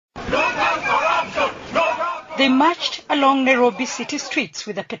They marched along Nairobi city streets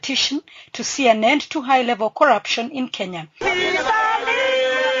with a petition to see an end to high-level corruption in Kenya.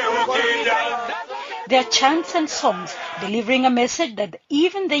 Their chants and songs delivering a message that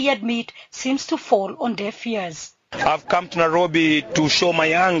even they admit seems to fall on deaf ears. I've come to Nairobi to show my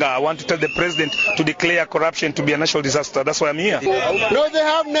anger. I want to tell the president to declare corruption to be a national disaster. That's why I'm here. No, they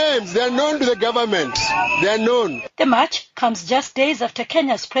have names. They are known to the government. They are known. The march comes just days after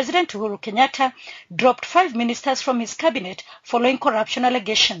Kenya's President Uhuru Kenyatta dropped 5 ministers from his cabinet following corruption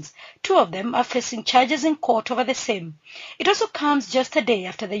allegations. 2 of them are facing charges in court over the same. It also comes just a day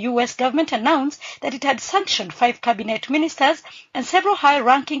after the U.S. government announced that it had sanctioned 5 cabinet ministers and several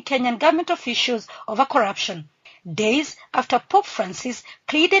high-ranking Kenyan government officials over corruption. Days after Pope Francis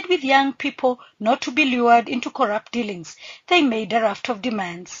pleaded with young people not to be lured into corrupt dealings, they made a raft of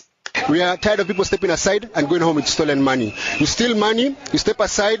demands. We are tired of people stepping aside and going home with stolen money. You steal money, you step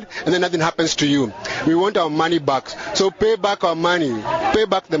aside, and then nothing happens to you. We want our money back. So pay back our money. Pay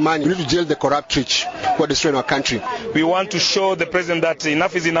back the money. We need to jail the corrupt rich who are destroying our country. We want to show the president that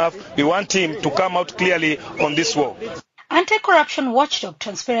enough is enough. We want him to come out clearly on this war. Anti-corruption watchdog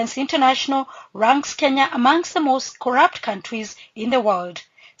Transparency International ranks Kenya amongst the most corrupt countries in the world.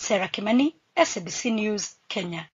 Sarah Kimani, SABC News, Kenya.